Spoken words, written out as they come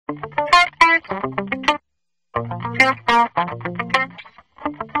Hey,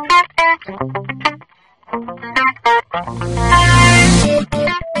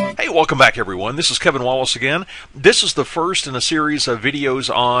 welcome back everyone. This is Kevin Wallace again. This is the first in a series of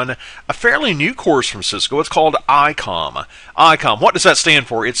videos on a fairly new course from Cisco. It's called ICOMM. ICOMM, what does that stand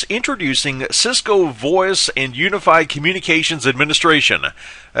for? It's Introducing Cisco Voice and Unified Communications Administration.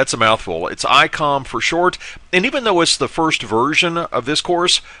 That's a mouthful. It's ICOMM for short. And even though it's the first version of this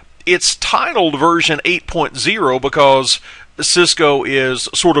course, it's titled version 8.0 because Cisco is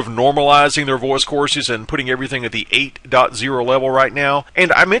sort of normalizing their voice courses and putting everything at the 8.0 level right now.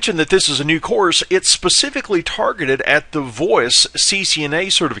 And I mentioned that this is a new course. It's specifically targeted at the voice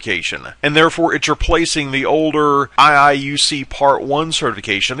CCNA certification, and therefore it's replacing the older IIUC Part 1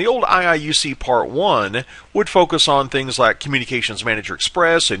 certification. The old IIUC Part 1 would focus on things like Communications Manager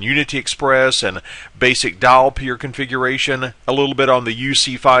Express and Unity Express and basic dial peer configuration, a little bit on the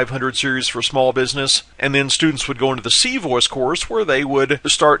UC 500 series for small business, and then students would go into the C voice course where they would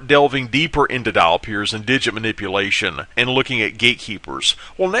start delving deeper into dial peers and digit manipulation and looking at gatekeepers.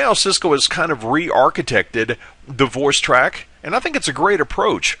 Well, now Cisco has kind of re-architected the voice track, and I think it's a great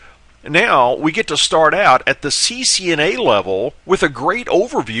approach. Now we get to start out at the CCNA level with a great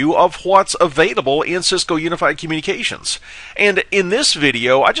overview of what's available in Cisco Unified Communications. And in this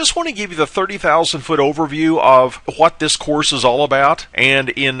video, I just want to give you the 30,000-foot overview of what this course is all about. And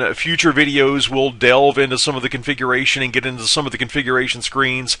in future videos, we'll delve into some of the configuration and get into some of the configuration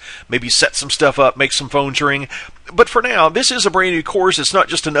screens, maybe set some stuff up, make some phones ring. But for now, this is a brand new course. It's not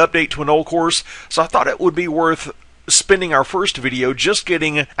just an update to an old course. So I thought it would be worth spending our first video just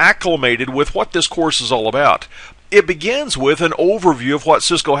getting acclimated with what this course is all about. It begins with an overview of what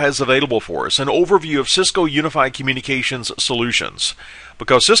Cisco has available for us, an overview of Cisco Unified Communications solutions.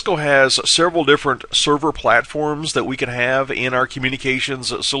 Because Cisco has several different server platforms that we can have in our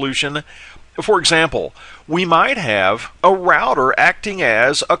communications solution. For example, we might have a router acting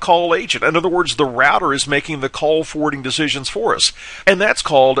as a call agent. In other words, the router is making the call forwarding decisions for us. And that's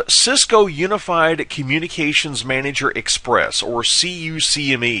called Cisco Unified Communications Manager Express, or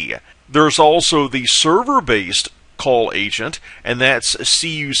CUCME. There's also the server-based call agent, and that's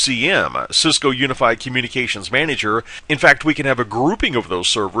CUCM, Cisco Unified Communications Manager. In fact, we can have a grouping of those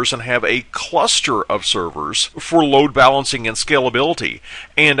servers and have a cluster of servers for load balancing and scalability.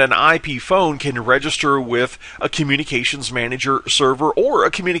 And an IP phone can register with a Communications Manager server or a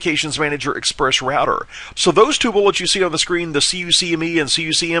Communications Manager Express router. So those two bullets you see on the screen, the CUCME and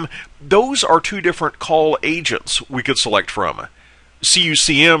CUCM, those are two different call agents we could select from.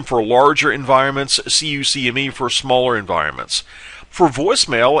 CUCM for larger environments, CUCME for smaller environments. For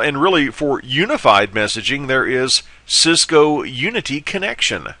voicemail and really for unified messaging, there is Cisco Unity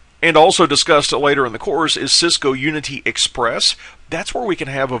Connection. And also discussed later in the course is Cisco Unity Express. That's where we can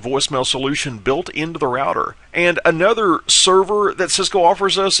have a voicemail solution built into the router. And another server that Cisco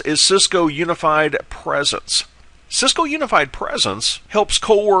offers us is Cisco Unified Presence. Cisco Unified Presence helps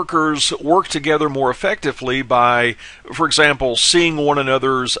coworkers work together more effectively by, for example, seeing one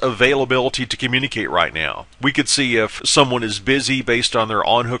another's availability to communicate right now. We could see if someone is busy based on their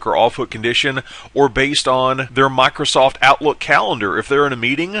on-hook or off-hook condition, or based on their Microsoft Outlook calendar. If they're in a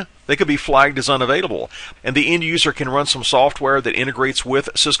meeting, they could be flagged as unavailable. And the end user can run some software that integrates with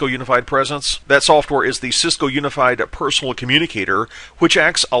Cisco Unified Presence. That software is the Cisco Unified Personal Communicator, which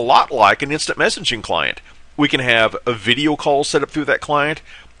acts a lot like an instant messaging client. We can have a video call set up through that client.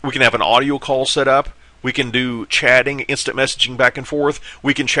 We can have an audio call set up. We can do chatting, instant messaging back and forth.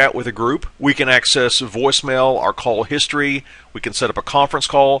 We can chat with a group. We can access voicemail, our call history. We can set up a conference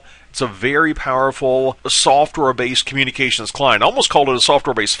call. It's a very powerful software-based communications client. I almost called it a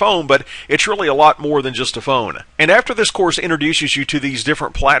software-based phone, but it's really a lot more than just a phone. And after this course introduces you to these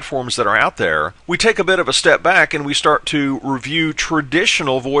different platforms that are out there, we take a bit of a step back and we start to review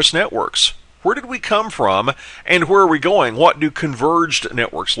traditional voice networks. Where did we come from, and where are we going? What do converged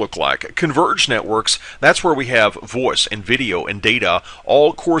networks look like? Converged networks, that's where we have voice and video and data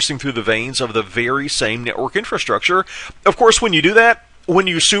all coursing through the veins of the very same network infrastructure. Of course, when you do that, when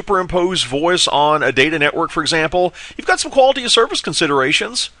you superimpose voice on a data network, for example, you've got some quality of service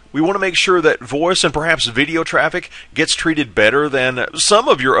considerations. We want to make sure that voice and perhaps video traffic gets treated better than some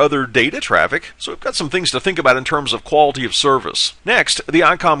of your other data traffic. So we've got some things to think about in terms of quality of service. Next, the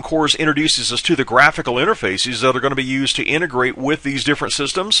ICOMM course introduces us to the graphical interfaces that are going to be used to integrate with these different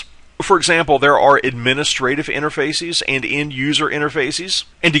systems. For example, there are administrative interfaces and end-user interfaces.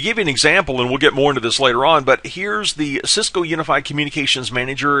 And to give you an example, and we'll get more into this later on, but here's the Cisco Unified Communications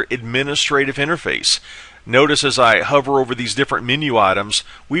Manager administrative interface. Notice as I hover over these different menu items,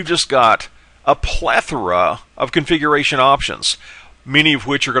 we've just got a plethora of configuration options. many of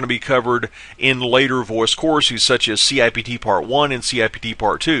which are going to be covered in later voice courses such as CIPT Part 1 and CIPT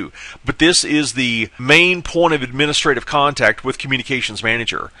Part 2. But this is the main point of administrative contact with Communications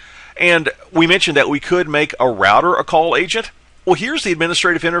Manager. And we mentioned that we could make a router a call agent. Well, here's the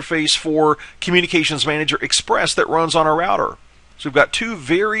administrative interface for Communications Manager Express that runs on a router. So we've got two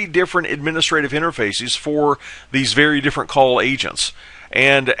very different administrative interfaces for these very different call agents.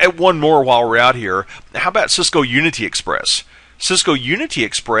 And one more while we're out here, how about Cisco Unity Express? Cisco Unity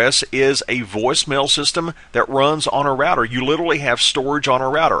Express is a voicemail system that runs on a router. You literally have storage on a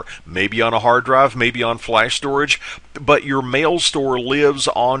router, maybe on a hard drive, maybe on flash storage, but your mail store lives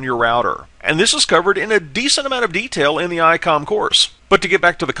on your router. And this is covered in a decent amount of detail in the ICOMM course. But to get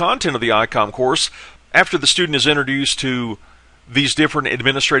back to the content of the ICOMM course, after the student is introduced to these different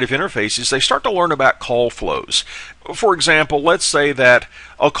administrative interfaces, they start to learn about call flows. For example, let's say that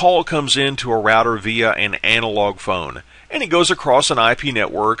a call comes into a router via an analog phone, and it goes across an IP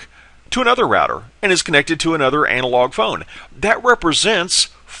network to another router and is connected to another analog phone. That represents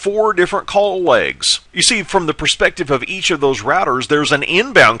 4 different call legs. You see, from the perspective of each of those routers, there's an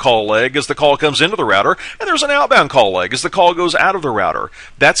inbound call leg as the call comes into the router, and there's an outbound call leg as the call goes out of the router.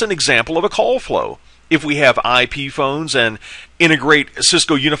 That's an example of a call flow. If we have IP phones and integrate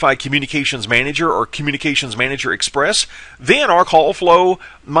Cisco Unified Communications Manager or Communications Manager Express, then our call flow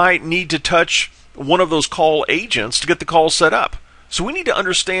might need to touch one of those call agents to get the call set up. So we need to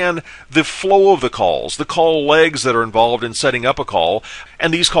understand the flow of the calls, the call legs that are involved in setting up a call,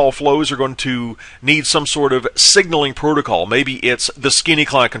 and these call flows are going to need some sort of signaling protocol. Maybe it's the Skinny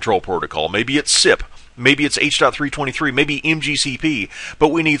Client Control Protocol, maybe it's SIP, maybe it's H.323, maybe MGCP, but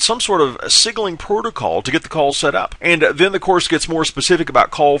we need some sort of signaling protocol to get the call set up. And then the course gets more specific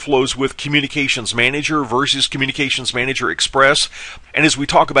about call flows with Communications Manager versus Communications Manager Express. And as we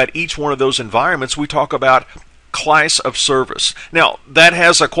talk about each one of those environments, we talk about class of service. Now, that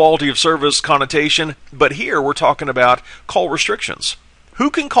has a quality of service connotation, but here we're talking about call restrictions. Who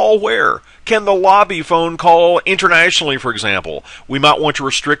can call where? Can the lobby phone call internationally, for example? We might want to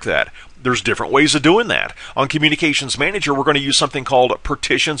restrict that. There's different ways of doing that. On Communications Manager, we're going to use something called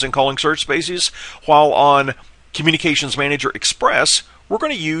partitions and calling search spaces, while on Communications Manager Express, we're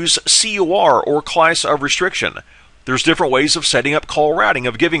going to use COR, or class of restriction. There's different ways of setting up call routing,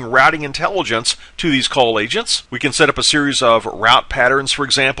 of giving routing intelligence to these call agents. We can set up a series of route patterns, for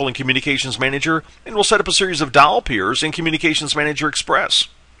example, in Communications Manager, and we'll set up a series of dial peers in Communications Manager Express.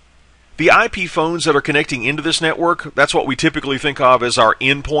 The IP phones that are connecting into this network, that's what we typically think of as our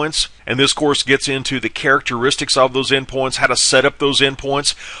endpoints, and this course gets into the characteristics of those endpoints, how to set up those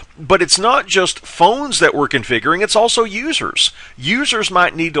endpoints. But it's not just phones that we're configuring, it's also users. Users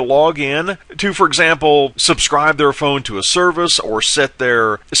might need to log in to, for example, subscribe their phone to a service, or set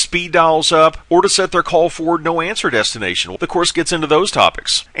their speed dials up, or to set their call forward no answer destination. The course gets into those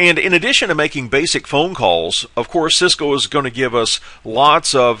topics. And in addition to making basic phone calls, of course, Cisco is going to give us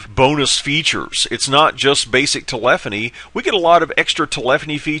lots of bonus features. It's not just basic telephony. We get a lot of extra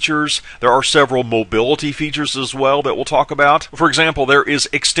telephony features. There are several mobility features as well that we'll talk about. For example, there is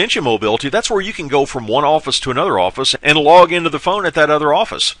extension mobility. That's where you can go from one office to another office and log into the phone at that other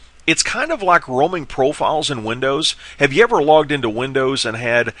office. It's kind of like roaming profiles in Windows. Have you ever logged into Windows and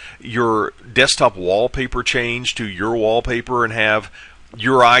had your desktop wallpaper change to your wallpaper and have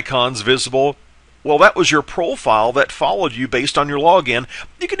your icons visible? Well, that was your profile that followed you based on your login.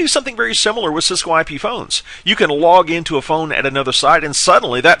 You can do something very similar with Cisco IP phones. You can log into a phone at another site, and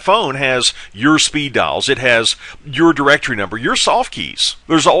suddenly that phone has your speed dials. It has your directory number, your soft keys.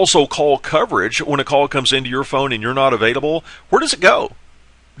 There's also call coverage. When a call comes into your phone and you're not available, where does it go?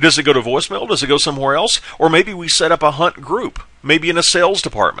 Does it go to voicemail? Does it go somewhere else? Or maybe we set up a hunt group, maybe in a sales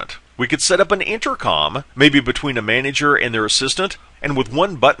department. We could set up an intercom, maybe between a manager and their assistant, and with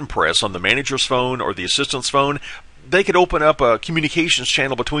one button press on the manager's phone or the assistant's phone, they could open up a communications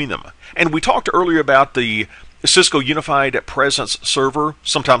channel between them. And we talked earlier about the Cisco Unified Presence Server,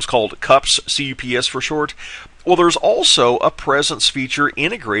 sometimes called CUPS, C-U-P-S for short. Well, there's also a presence feature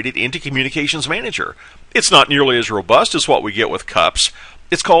integrated into Communications Manager. It's not nearly as robust as what we get with CUPS.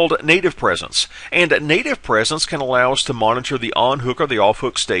 It's called Native Presence, and Native Presence can allow us to monitor the on-hook or the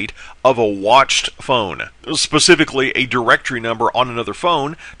off-hook state of a watched phone, specifically a directory number on another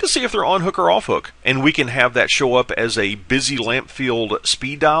phone, to see if they're on-hook or off-hook. And we can have that show up as a busy lamp field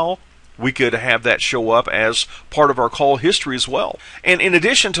speed dial. We could have that show up as part of our call history as well. And in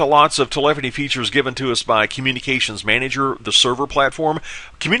addition to lots of telephony features given to us by Communications Manager, the server platform,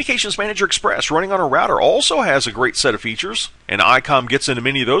 Communications Manager Express running on a router also has a great set of features, and ICOMM gets into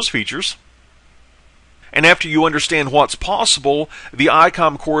many of those features. And after you understand what's possible, the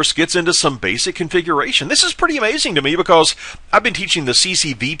ICOMM course gets into some basic configuration. This is pretty amazing to me because I've been teaching the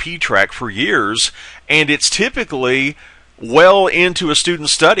CCVP track for years, and it's typically well into a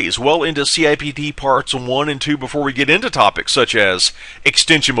student's studies, well into CIPT parts 1 and 2 before we get into topics such as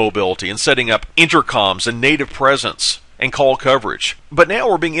extension mobility and setting up intercoms and native presence and call coverage. But now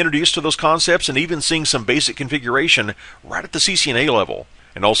we're being introduced to those concepts and even seeing some basic configuration right at the CCNA level.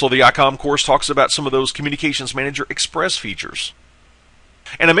 And also the ICOMM course talks about some of those Communications Manager Express features.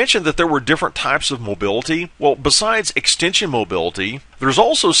 And I mentioned that there were different types of mobility. Well, besides extension mobility, there's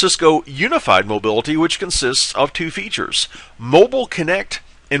also Cisco Unified Mobility, which consists of 2 features: Mobile Connect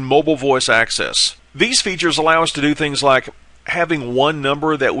and Mobile Voice Access. These features allow us to do things like having one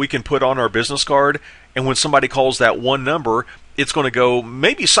number that we can put on our business card, and when somebody calls that one number, it's going to go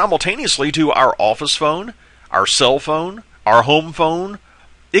maybe simultaneously to our office phone, our cell phone, our home phone.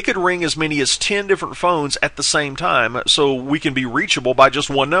 It could ring as many as 10 different phones at the same time, so we can be reachable by just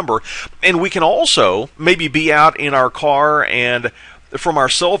one number. And we can also maybe be out in our car and from our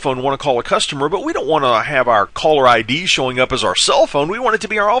cell phone want to call a customer, but we don't want to have our caller ID showing up as our cell phone. We want it to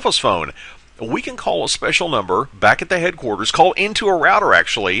be our office phone. We can call a special number back at the headquarters, call into a router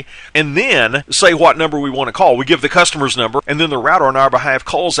actually, and then say what number we want to call. We give the customer's number, and then the router on our behalf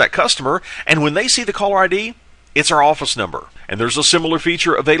calls that customer, and when they see the caller ID, it's our office number. And there's a similar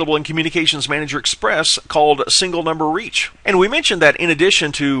feature available in Communications Manager Express called Single Number Reach. And we mentioned that in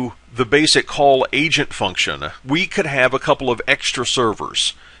addition to the basic call agent function, we could have a couple of extra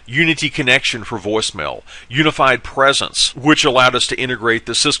servers. Unity Connection for voicemail, Unified Presence, which allowed us to integrate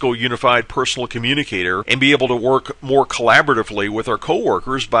the Cisco Unified Personal Communicator and be able to work more collaboratively with our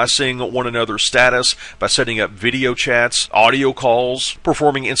coworkers by seeing one another's status, by setting up video chats, audio calls,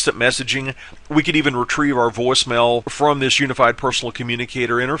 performing instant messaging. We could even retrieve our voicemail from this Unified Personal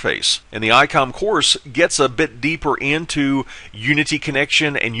Communicator interface. And the ICOMM course gets a bit deeper into Unity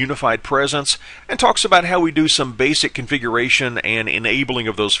Connection and Unified Presence and talks about how we do some basic configuration and enabling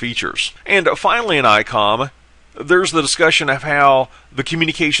of those features. And finally in ICOMM, there's the discussion of how the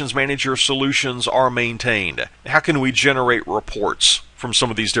Communications Manager solutions are maintained. How can we generate reports from some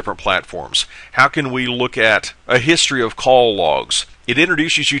of these different platforms? How can we look at a history of call logs? It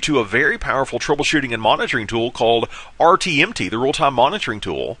introduces you to a very powerful troubleshooting and monitoring tool called RTMT, the real-time monitoring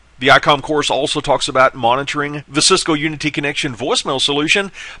tool. The ICOMM course also talks about monitoring the Cisco Unity Connection voicemail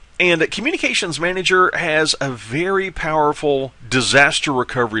solution, and Communications Manager has a very powerful disaster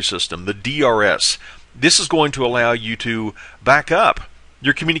recovery system, the DRS. This is going to allow you to back up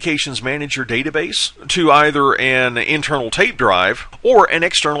your Communications Manager database to either an internal tape drive or an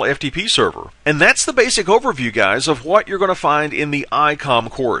external FTP server. And that's the basic overview, guys, of what you're going to find in the ICOMM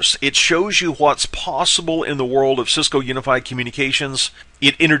course. It shows you what's possible in the world of Cisco Unified Communications.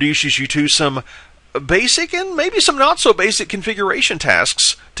 It introduces you to some basic and maybe some not so basic configuration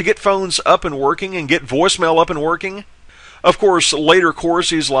tasks to get phones up and working and get voicemail up and working. Of course, later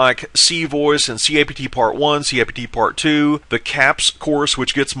courses like C-Voice and CIPT Part 1, CIPT Part 2, the CAPS course,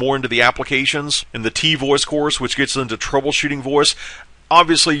 which gets more into the applications, and the T-Voice course, which gets into troubleshooting voice.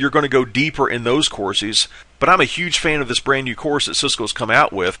 Obviously, you're going to go deeper in those courses, but I'm a huge fan of this brand new course that Cisco's come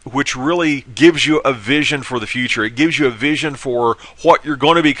out with, which really gives you a vision for the future. It gives you a vision for what you're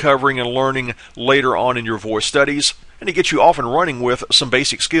going to be covering and learning later on in your voice studies, and it gets you off and running with some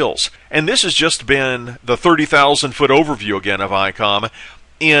basic skills. And this has just been the 30,000-foot overview again of ICOMM.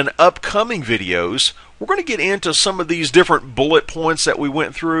 In upcoming videos, we're going to get into some of these different bullet points that we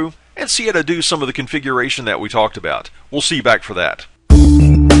went through and see how to do some of the configuration that we talked about. We'll see you back for that.